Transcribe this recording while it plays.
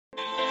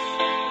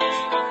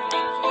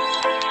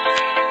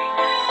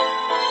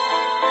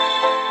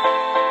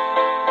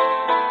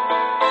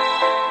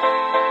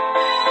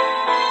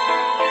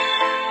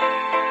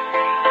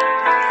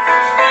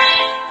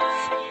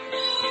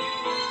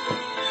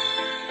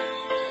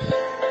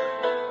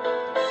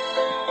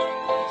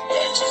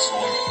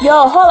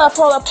Yo, hold up.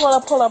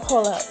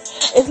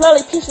 It's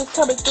Lily Peaches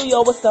coming through,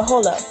 yo, what's the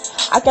hold up?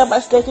 I got my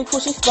stinky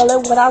coochie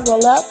Smellin when I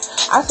roll up.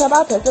 I tell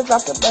my pimp to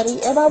drop the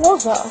money and my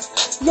rolls off.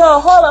 Yo,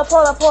 hold up.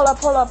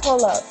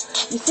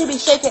 You see me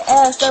shaking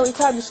ass every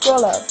time you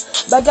scroll up.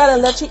 But I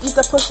gotta let you eat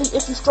the pussy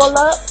if you stroll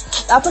up.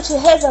 Now put your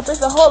hands up,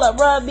 it's a hold up,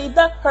 run me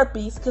the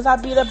herpes. Cause I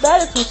be the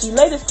baddest hoochie,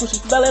 latest coochie,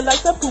 smelling like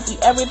some poopy.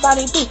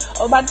 Everybody be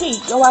on my D,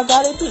 yo, I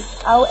got it be.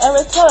 I don't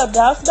ever tell him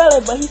now I'm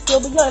smelling, but he still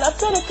be young. I'm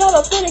finna come.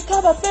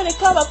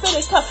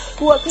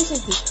 Who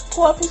appreciates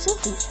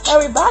me?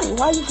 Everybody,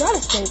 why you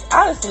gotta stay?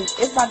 Honestly,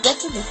 it's my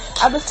destiny.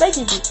 I'm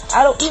mistaken me.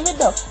 I don't even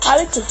know how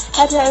to click.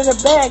 Had to have it in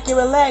the bag, get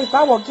relaxed,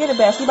 but I won't get it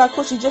back. See my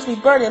coochie just be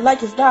burning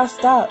like it's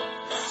nonstop.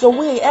 So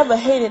we ain't ever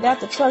hated at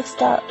the truck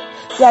stop.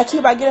 See, I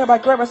keep on getting my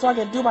grandma so I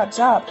can do my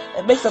job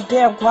and make some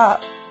damn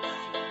guap.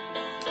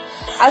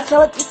 I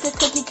tell him eat the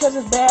cookie cause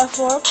it's bad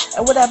for him.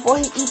 And when that boy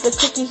he eat the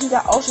cookie, he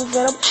got oceans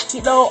in him.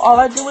 He know all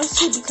I do is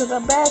cheat because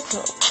I'm bad to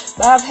him.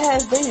 But I've had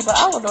his baby, but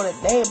I don't know the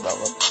name of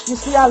him. You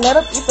see, I let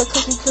him eat the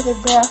cookie cause it's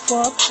bad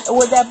for him. And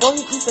when that boy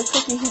he eat the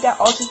cookie, he got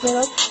oceans in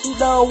him. He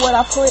know when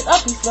I pull it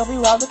up, he smell me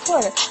around the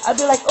corner. I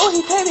be like, ooh,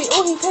 he pay me,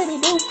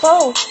 new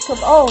phone.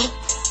 Come on.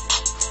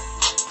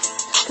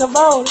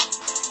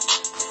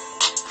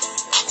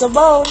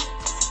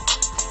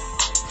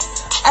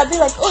 I be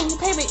like, ooh, he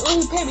pay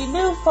me,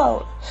 new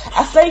phone.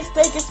 I say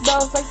steak, it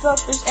smells like some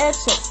fish and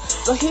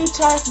chips. So he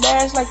try to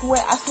smash like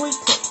where I sweet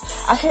tips.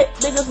 I hit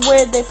niggas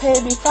when they pay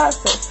me 5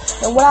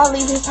 cents. And when I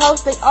leave his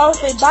house, they all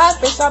say bye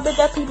bitch. I'm in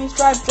that PB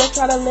stripe just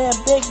trying to land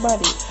big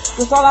money.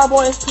 Cause all I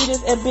want is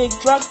penis and big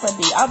drug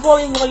money. I'm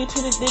only loyal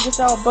to the niggas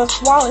that will bust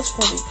swallows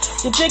for me.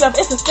 The jig up,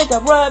 it's a stick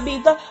up, run me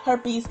the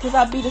herpes. Cause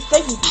I be the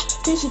stinky beat.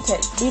 Peachy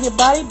taste, beat it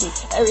body beat.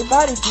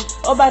 Everybody beat,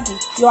 oh my D.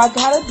 Yo, I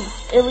gotta be.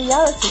 In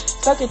reality,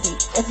 suck it deep.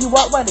 If you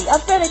want money, I'm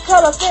finna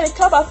come.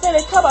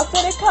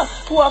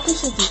 Who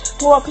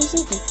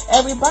appreciates me?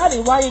 Everybody,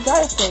 why you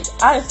gotta stay?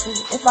 Honestly,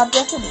 it's my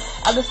destiny.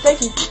 I'm the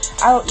stinky beat.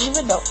 I don't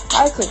even know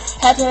how to click.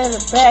 Had to have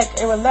it back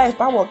and relax,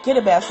 but I won't get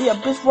it back. See, a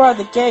bitch run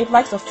the game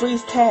likes a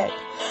freeze tag.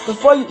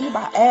 Before you eat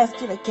my ass,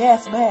 get a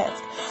gas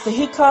mask. So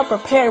he come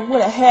prepared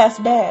with a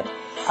hazmat.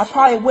 I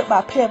probably whip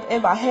my pimp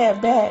in my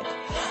handbag.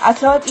 I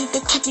tell him eat the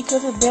cookie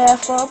cause it's bad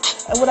for him.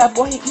 And when that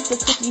boy he eats the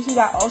cookie, he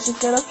got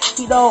oceans in him.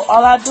 He know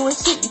all I do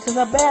is cheat because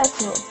I'm bad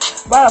to him.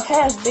 Right up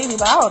past baby,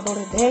 but I don't know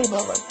the name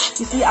of him.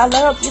 You see, I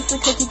let him eat the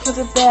cookie cause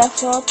it's bad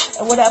for him.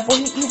 And when that boy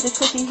he eats the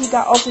cookie, he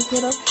got oceans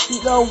in him. He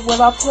know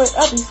when I put it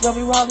up, he smell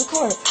me around the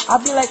corner. I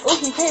be like, ooh,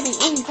 he pay me,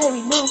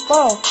 new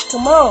phone.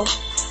 Come on.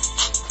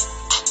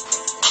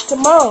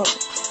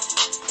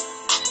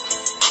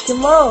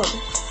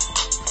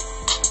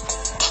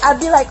 I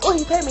be like, ooh,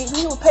 he pay me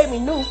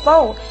new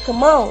phone.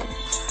 Come on.